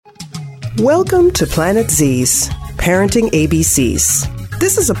Welcome to Planet Z's Parenting ABCs.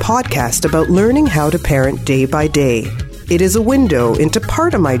 This is a podcast about learning how to parent day by day. It is a window into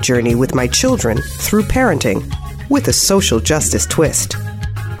part of my journey with my children through parenting, with a social justice twist.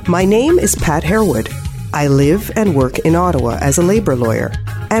 My name is Pat Harewood. I live and work in Ottawa as a labor lawyer,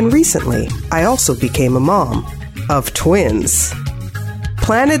 and recently I also became a mom of twins.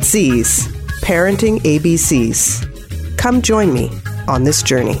 Planet Z's Parenting ABCs. Come join me on this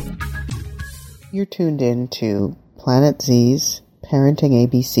journey. You're tuned in to Planet Z's Parenting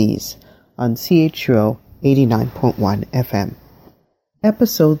ABCs on CHUO 89.1 FM.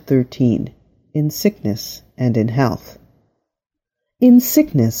 Episode 13, In Sickness and in Health. In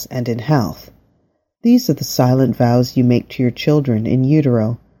sickness and in health. These are the silent vows you make to your children in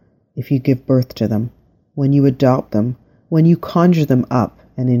utero, if you give birth to them, when you adopt them, when you conjure them up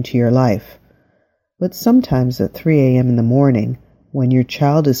and into your life. But sometimes at 3 a.m. in the morning, when your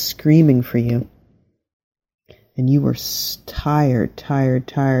child is screaming for you, and you are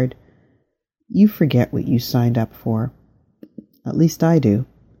tired, you forget what you signed up for. At least I do.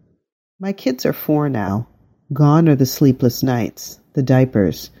 My kids are 4 now. Gone are the sleepless nights, the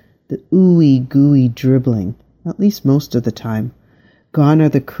diapers, the ooey gooey dribbling, at least most of the time. Gone are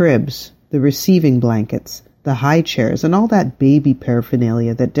the cribs, the receiving blankets, the high chairs, and all that baby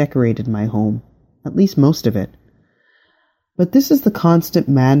paraphernalia that decorated my home, at least most of it. But this is the constant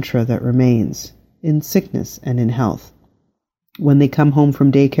mantra that remains, in sickness and in health. When they come home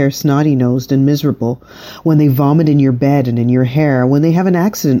from daycare snotty-nosed and miserable, when they vomit in your bed and in your hair, when they have an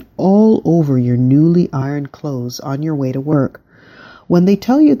accident all over your newly ironed clothes on your way to work, when they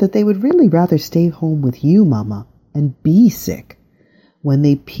tell you that they would really rather stay home with you, Mama, and be sick, when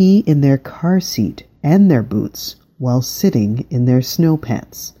they pee in their car seat and their boots while sitting in their snow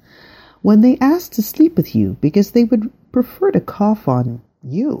pants, when they ask to sleep with you because they would prefer to cough on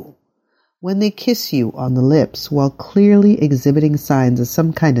you, when they kiss you on the lips while clearly exhibiting signs of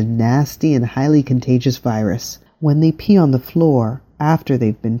some kind of nasty and highly contagious virus, when they pee on the floor after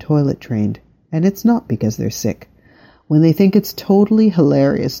they've been toilet trained, and it's not because they're sick, when they think it's totally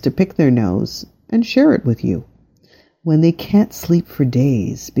hilarious to pick their nose and share it with you, when they can't sleep for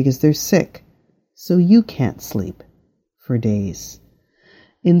days because they're sick, so you can't sleep for days.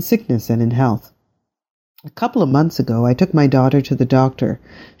 In sickness and in health. A couple of months ago, I took my daughter to the doctor.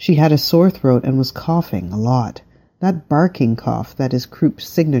 She had a sore throat and was coughing a lot. That barking cough that is Croup's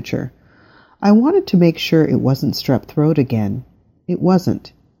signature. I wanted to make sure it wasn't strep throat again. It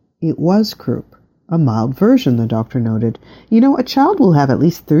wasn't. It was Croup. A mild version, the doctor noted. You know, a child will have at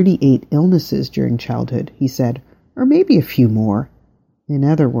least 38 illnesses during childhood, he said, or maybe a few more. In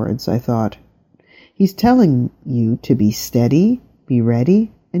other words, I thought, he's telling you to be steady, be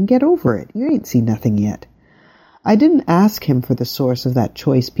ready, and get over it. You ain't seen nothing yet. I didn't ask him for the source of that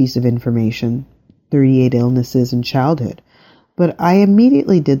choice piece of information, 38 illnesses in childhood, but I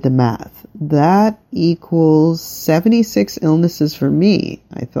immediately did the math. That equals 76 illnesses for me,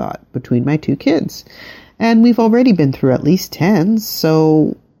 I thought, between my 2 kids. And we've already been through at least 10,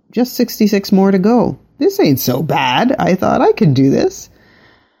 so just 66 more to go. This ain't so bad. I thought I could do this.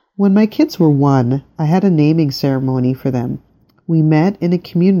 When my kids were 1, I had a naming ceremony for them. We met in a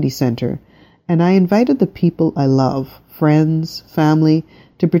community center, and I invited the people I love, friends, family,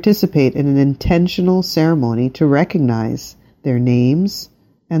 to participate in an intentional ceremony to recognize their names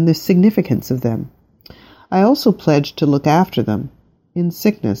and the significance of them. I also pledged to look after them, in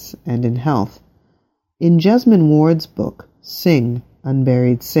sickness and in health. In Jesmyn Ward's book, Sing,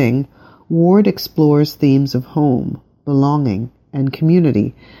 Unburied Sing, Ward explores themes of home, belonging, and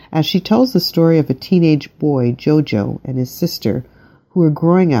community as she tells the story of a teenage boy, Jojo, and his sister, who are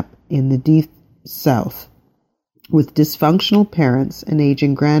growing up in the deep South with dysfunctional parents and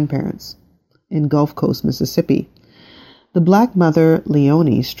aging grandparents in Gulf Coast, Mississippi. The black mother,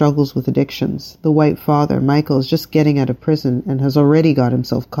 Leonie, struggles with addictions. The white father, Michael, is just getting out of prison and has already got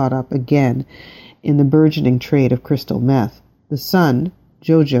himself caught up again in the burgeoning trade of crystal meth. The son,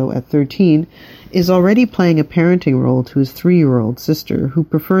 Jojo, at 13, is already playing a parenting role to his 3-year-old sister, who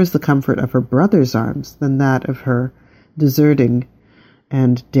prefers the comfort of her brother's arms than that of her deserting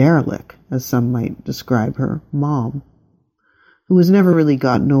and derelict, as some might describe her, mom, who has never really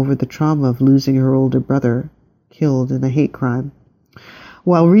gotten over the trauma of losing her older brother, killed in a hate crime.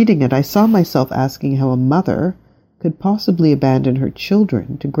 While reading it, I saw myself asking how a mother could possibly abandon her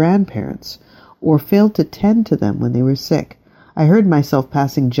children to grandparents or fail to tend to them when they were sick. I heard myself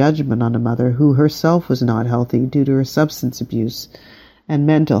passing judgment on a mother who herself was not healthy due to her substance abuse and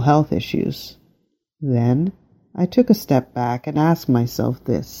mental health issues. Then I took a step back and asked myself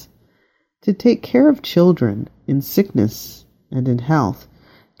this: to take care of children in sickness and in health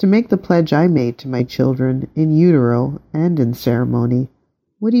to make the pledge I made to my children in utero and in ceremony.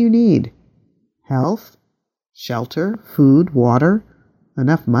 What do you need? Health, shelter, food, water,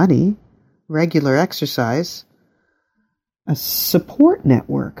 enough money, regular exercise, a support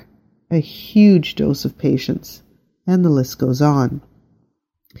network, a huge dose of patience, and the list goes on.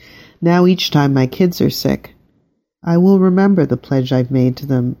 Now each time my kids are sick, I will remember the pledge I've made to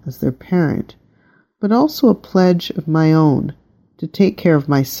them as their parent, but also a pledge of my own to take care of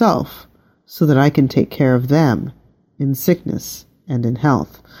myself so that I can take care of them in sickness and in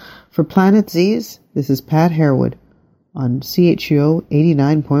health. For Planet Z's, this is Pat Harewood on CHUO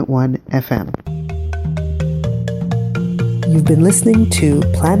 89.1 FM. You've been listening to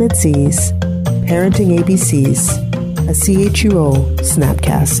Planet Z's Parenting ABCs, a CHUO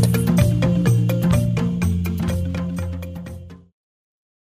Snapcast.